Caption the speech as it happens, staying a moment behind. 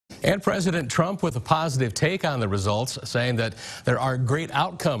And President Trump with a positive take on the results, saying that there are great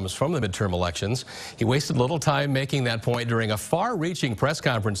outcomes from the midterm elections. He wasted little time making that point during a far-reaching press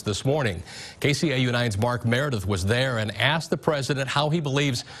conference this morning. KCAU-9's Mark Meredith was there and asked the president how he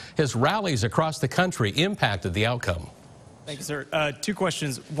believes his rallies across the country impacted the outcome. Thank you, sir. Two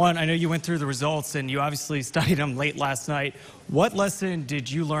questions. One, I know you went through the results and you obviously studied them late last night. What lesson did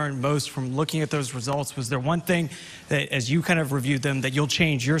you learn most from looking at those results? Was there one thing that, as you kind of reviewed them, that you'll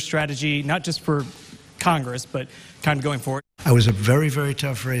change your strategy, not just for Congress, but kind of going forward? I was a very, very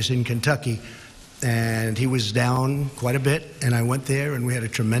tough race in Kentucky, and he was down quite a bit, and I went there, and we had a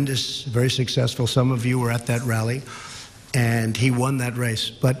tremendous, very successful, some of you were at that rally, and he won that race.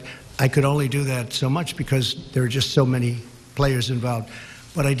 But I could only do that so much because there are just so many players involved.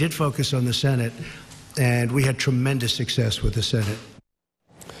 But I did focus on the Senate, and we had tremendous success with the Senate.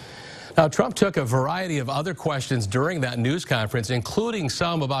 Now, Trump took a variety of other questions during that news conference, including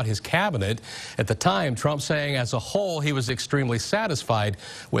some about his cabinet. At the time, Trump saying as a whole he was extremely satisfied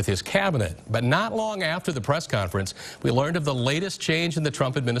with his cabinet. But not long after the press conference, we learned of the latest change in the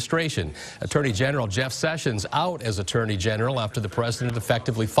Trump administration. Attorney General Jeff Sessions out as Attorney General after the president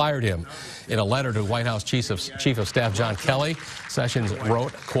effectively fired him. In a letter to White House Chief of Staff John Kelly, Sessions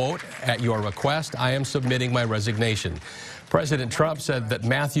wrote, quote, "At your request, I am submitting my resignation." President Trump said that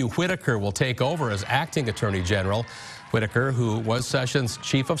Matthew Whitaker will take over as acting Attorney General. Whitaker, who was Sessions'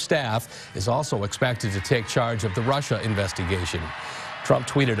 Chief of Staff, is also expected to take charge of the Russia investigation. Trump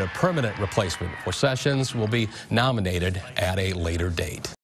tweeted a permanent replacement for Sessions will be nominated at a later date.